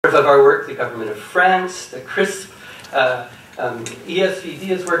supportive of our work. The government of France, the CRISP, ESVD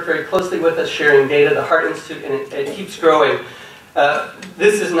has worked very closely with us, sharing data, the Heart Institute, and it keeps growing.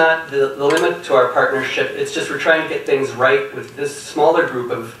 This is not the limit to our partnership. It's just we're trying to get things right with this smaller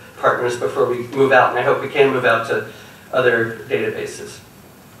group of partners before we move out, and I hope we can move out to other databases.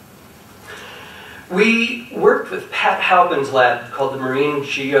 We worked with Pat Halpin's lab called the Marine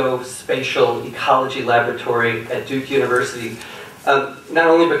Geospatial Ecology Laboratory at Duke University, not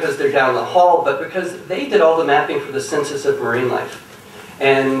only because they're down the hall, but because they did all the mapping for the census of marine life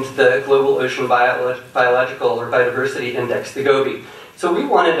and the Global Ocean Biological or Biodiversity Index, the GOBI. So we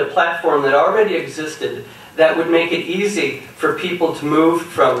wanted a platform that already existed that would make it easy for people to move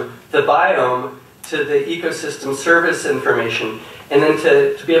from the biome to the ecosystem service information, and then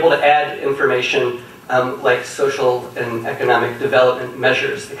to be able to add information like social and economic development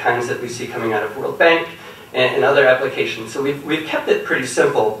measures, the kinds that we see coming out of World Bank and other applications. So we've kept it pretty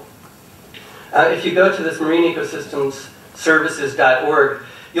simple. If you go to this marineecosystemservices.org,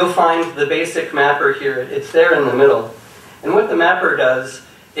 you'll find the basic mapper here. It's there in the middle. And what the mapper does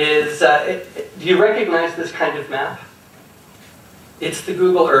is, do you recognize this kind of map? It's the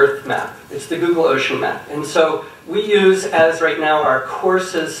Google Earth map. It's the Google Ocean map. And so we use, as right now, our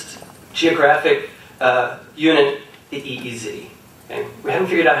coarsest geographic unit, the EEZ. Okay? We haven't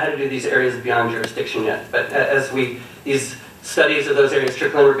figured out how to do these areas beyond jurisdiction yet, but as these studies of those areas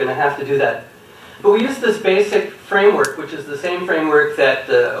trickle in, we're going to have to do that. But we use this basic framework, which is the same framework that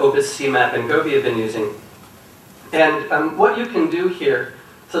the OBIS, CMAP, and GOBI have been using. And what you can do here,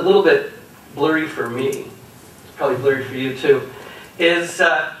 it's a little bit blurry for me, it's probably blurry for you too, is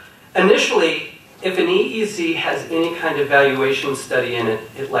initially, if an EEZ has any kind of valuation study in it,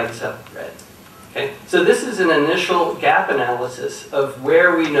 it lights up red. Okay? So this is an initial gap analysis of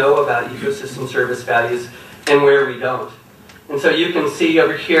where we know about ecosystem service values and where we don't. And so you can see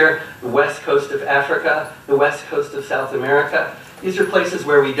over here, the west coast of Africa, the west coast of South America. These are places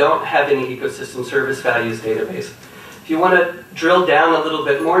where we don't have any ecosystem service values database. If you want to drill down a little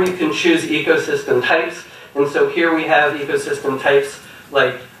bit more, you can choose ecosystem types. And so here we have ecosystem types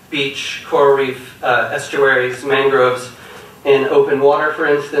like beach, coral reef, estuaries, mangroves, and open water, for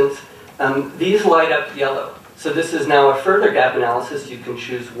instance. These light up yellow. So this is now a further gap analysis. You can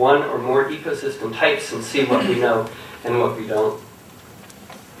choose one or more ecosystem types and see what we know and what we don't.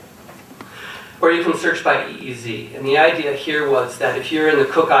 Or you can search by EEZ. And the idea here was that if you're in the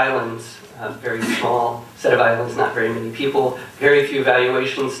Cook Islands, a very small set of islands, not very many people, very few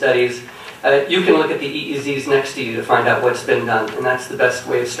valuation studies, you can look at the EEZs next to you to find out what's been done. And that's the best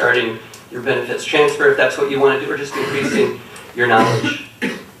way of starting your benefits transfer, if that's what you want to do, or just increasing your knowledge.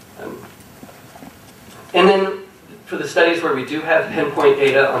 And then for the studies where we do have pinpoint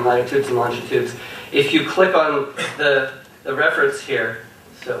data on latitudes and longitudes, if you click on the reference here,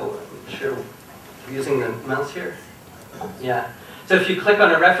 so I'm sure we're using the mouse here? Yeah. So if you click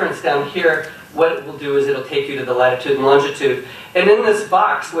on a reference down here, what it will do is it'll take you to the latitude and longitude. And in this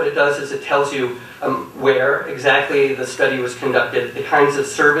box, what it does is it tells you where exactly the study was conducted, the kinds of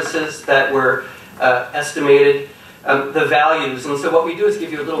services that were estimated, the values. And so what we do is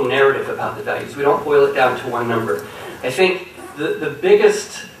give you a little narrative about the values. We don't boil it down to one number. I think the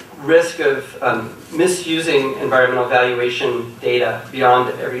biggest risk of misusing environmental valuation data beyond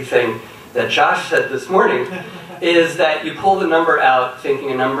everything that Josh said this morning is that you pull the number out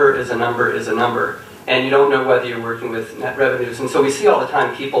thinking a number is a number is a number, and you don't know whether you're working with net revenues. And so we see all the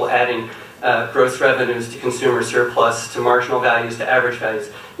time people adding gross revenues to consumer surplus, to marginal values, to average values.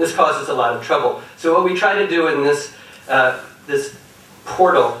 This causes a lot of trouble. So what we try to do in this, this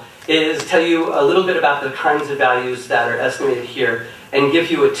portal is tell you a little bit about the kinds of values that are estimated here and give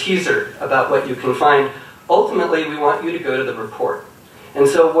you a teaser about what you can find. Ultimately, we want you to go to the report. And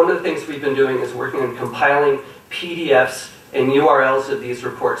so one of the things we've been doing is working on compiling PDFs and URLs of these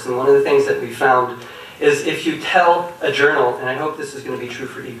reports. And one of the things that we found is if you tell a journal, and I hope this is going to be true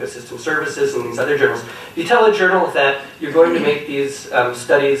for ecosystem services and these other journals, if you tell a journal that you're going to make these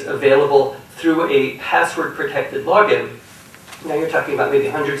studies available through a password-protected login, now you're talking about maybe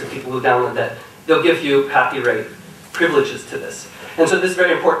hundreds of people who download that, they'll give you copyright privileges to this. And so this is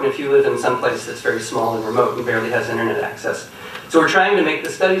very important if you live in some place that's very small and remote and barely has internet access. So we're trying to make the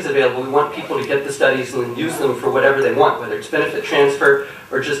studies available. We want people to get the studies and then use them for whatever they want, whether it's benefit transfer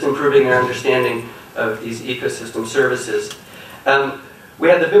or just improving their understanding of these ecosystem services. We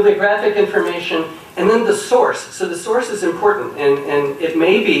have the bibliographic information and then the source. So the source is important, and it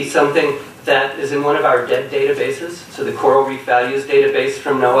may be something that is in one of our dead databases, so the Coral Reef Values database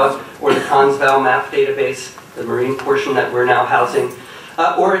from NOAA, or the Consval Map database, the marine portion that we're now housing.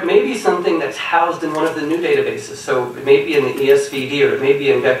 Or it may be something that's housed in one of the new databases. So it may be in the ESVD, or it may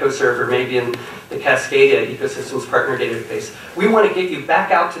be in GeckoServe, or maybe in the Cascadia Ecosystems Partner Database. We want to get you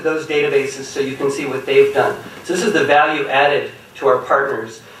back out to those databases so you can see what they've done. So this is the value added to our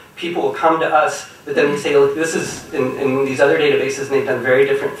partners. People will come to us, but then we say, look, this is in these other databases, and they've done very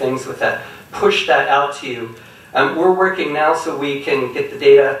different things with that. Push that out to you. We're working now so we can get the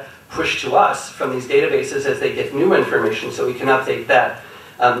data pushed to us from these databases as they get new information, so we can update that,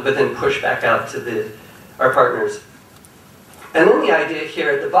 but then push back out to our partners. And then the idea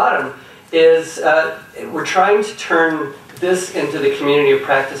here at the bottom is we're trying to turn this into the community of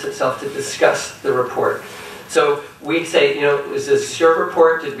practice itself to discuss the report. So we say, you know, is this your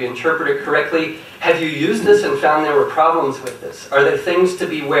report? Did we interpret it correctly? Have you used this and found there were problems with this? Are there things to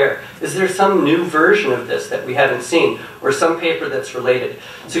beware? Is there some new version of this that we haven't seen? Or some paper that's related?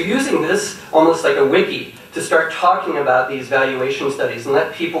 So using this almost like a wiki to start talking about these valuation studies and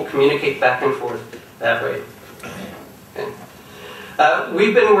let people communicate back and forth that way. Okay.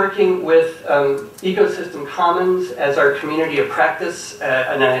 We've been working with Ecosystem Commons as our community of practice,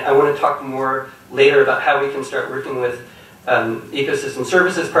 and I want to talk more later about how we can start working with Ecosystem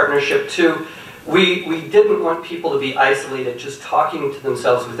Services Partnership too. We didn't want people to be isolated, just talking to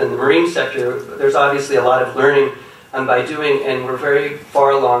themselves within the marine sector. There's obviously a lot of learning by doing, and we're very far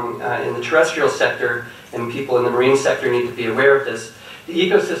along in the terrestrial sector, and people in the marine sector need to be aware of this. The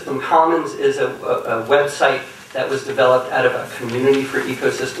Ecosystem Commons is a website that was developed out of a community for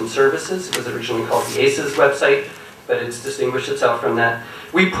ecosystem services. It was originally called the ACES website, but it's distinguished itself from that.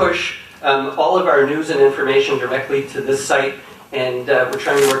 We push all of our news and information directly to this site, and we're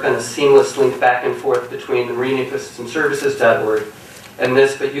trying to work on a seamless link back and forth between the marineecosystemservices.org and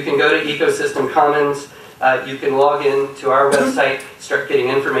this, but you can go to Ecosystem Commons, you can log in to our website, start getting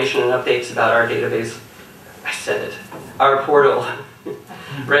information and updates about our database. I said it. Our portal.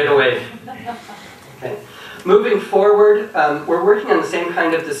 Right away. Okay. Moving forward, we're working on the same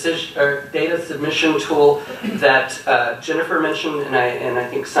kind of data submission tool that Jennifer mentioned, and I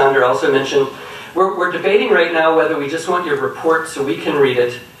think Sandra also mentioned. We're debating right now whether we just want your report so we can read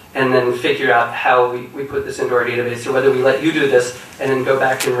it and then figure out how we put this into our database, or whether we let you do this and then go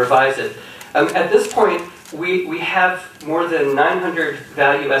back and revise it. At this point, we have more than 900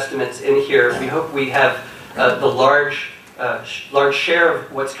 value estimates in here. We hope we have the large share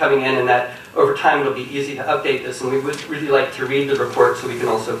of what's coming in, and that over time it'll be easy to update this, and we would really like to read the report so we can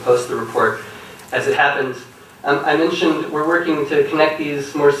also post the report as it happens. I mentioned we're working to connect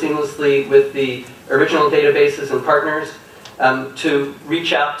these more seamlessly with the original databases and partners to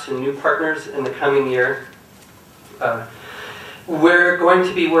reach out to new partners in the coming year. We're going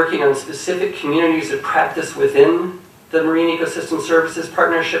to be working on specific communities of practice within the Marine Ecosystem Services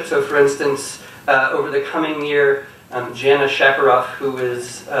Partnership. So for instance, over the coming year, Jana Shakarov, who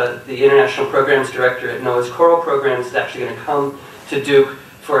is the International Programs Director at NOAA's Coral Programs, is actually going to come to Duke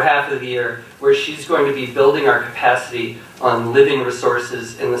for half of the year, where she's going to be building our capacity on living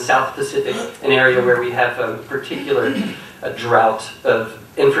resources in the South Pacific, an area where we have a particular drought of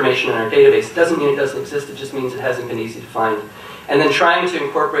information in our database. It doesn't mean it doesn't exist, it just means it hasn't been easy to find. And then trying to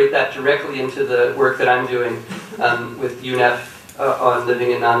incorporate that directly into the work that I'm doing with UNEP on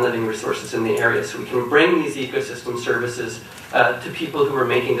living and non-living resources in the area, so we can bring these ecosystem services to people who are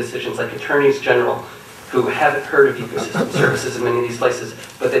making decisions, like attorneys general, who haven't heard of ecosystem services in many of these places,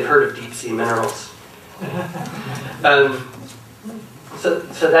 but they've heard of deep sea minerals.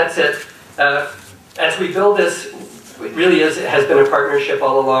 So that's it. As we build this, it really it has been a partnership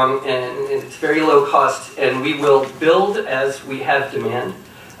all along, and it's very low cost, and we will build as we have demand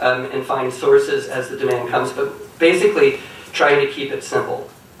and find sources as the demand comes, but basically trying to keep it simple.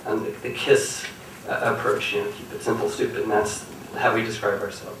 The KISS approach, you know, keep it simple, stupid, and that's how we describe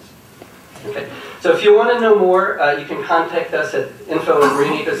ourselves. Okay, so if you want to know more, you can contact us at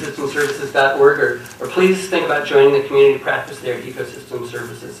info@marineecosystemservices.org, or please think about joining the community practice there at Ecosystem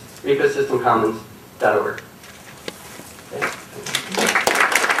Services, ecosystemcommons.org. Okay.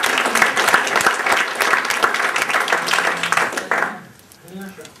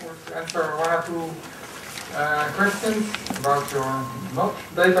 Yes, of course, answer one or two questions about your not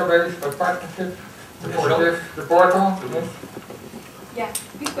database but partnership, the portal. Yes. Yeah,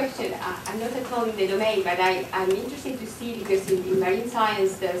 good question. I'm not at all in the domain, but I'm interested to see, because in marine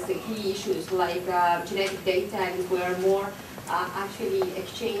science there's the key issues like genetic data, and where more actually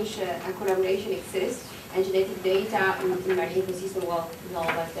exchange and collaboration exists, and genetic data in marine ecosystem, well, we know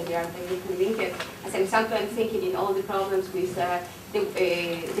that they are technically linked. As an example, I'm thinking in all the problems with the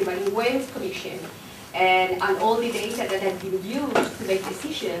marine waste collection. and all the data that have been used to make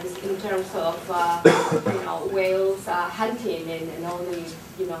decisions in terms of whales hunting and all the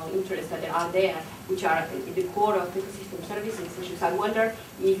interests that are there, which are at the core of ecosystem services issues. I wonder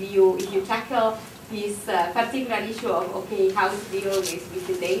if you tackle this particular issue of how to deal with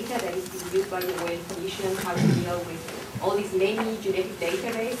the data that is being used by the Whale Commission, how to deal with all these many genetic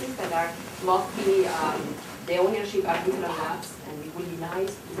databases that are mostly the ownership are different labs, and it would be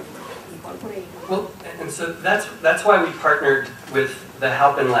nice to incorporate. Well, and so that's why we partnered with the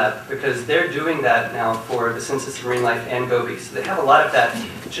Halpin Lab, because they're doing that now for the Census of Marine Life and Gobi. So they have a lot of that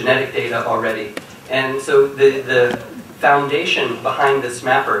genetic data already. And so the foundation behind this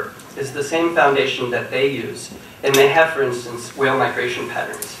mapper is the same foundation that they use. And they have, for instance, whale migration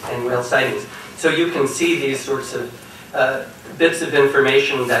patterns and whale sightings. So you can see these sorts of bits of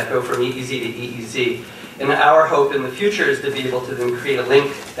information that go from EEZ to EEZ. And our hope in the future is to be able to then create a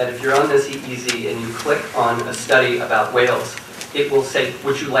link that if you're on this EEZ and you click on a study about whales, it will say,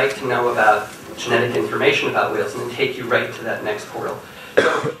 would you like to know about genetic information about whales, and then take you right to that next portal.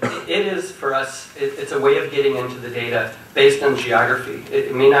 So it is, for us, it's a way of getting into the data based on geography.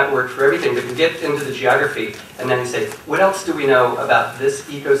 It may not work for everything, but you get into the geography and then you say, what else do we know about this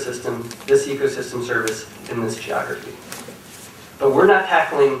ecosystem service in this geography? But we're not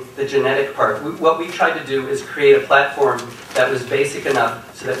tackling the genetic part. What we tried to do is create a platform that was basic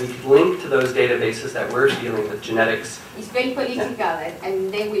enough so that we could link to those databases that were dealing with genetics. It's very political,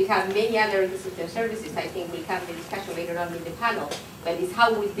 and then we have many other ecosystem services. I think we'll have the discussion later on in the panel. But it's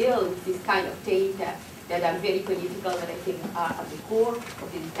how we build this kind of data that are very political, that I think are at the core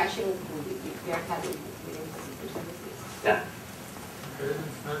of the discussion we are having with ecosystem services. Yeah. Okay,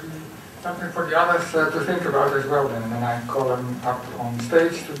 maybe something for the others to think about as well then, and I call them up on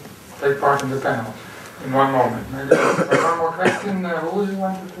stage to take part in the panel in one moment. Maybe one more question, who you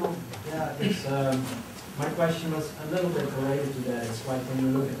wanted to? Yeah, it's, my question was a little bit related to that. It's like when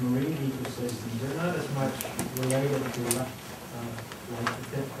you look at marine ecosystems, they're not as much related to like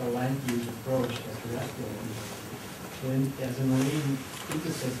the typical land use approach as terrestrial ecosystem. So as a marine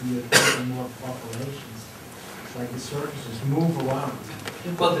ecosystem, you're thinking more populations. It's like the surfaces move around.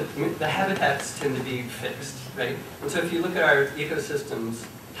 Well, the habitats tend to be fixed, right? And so if you look at our ecosystems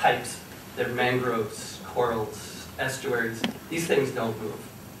types, they're mangroves, corals, estuaries. These things don't move.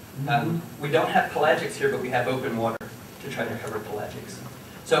 We don't have pelagics here, but we have open water to try to cover pelagics.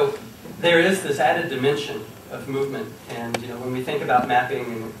 So there is this added dimension of movement. And when we think about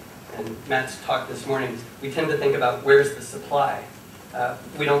mapping, and Matt's talk this morning, we tend to think about where's the supply.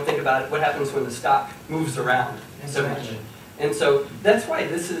 We don't think about what happens when the stock moves around so much. And so that's why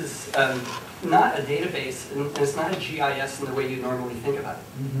this is not a database, and it's not a GIS in the way you normally think about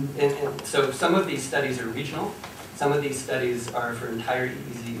it. And so some of these studies are regional, some of these studies are for entire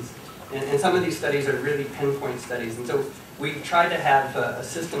EEZs, and some of these studies are really pinpoint studies. And so we've tried to have a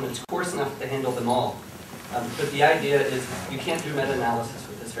system that's coarse enough to handle them all. But the idea is you can't do meta-analysis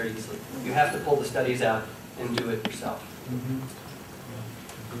with this very easily. You have to pull the studies out and do it yourself.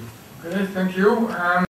 Okay, thank you.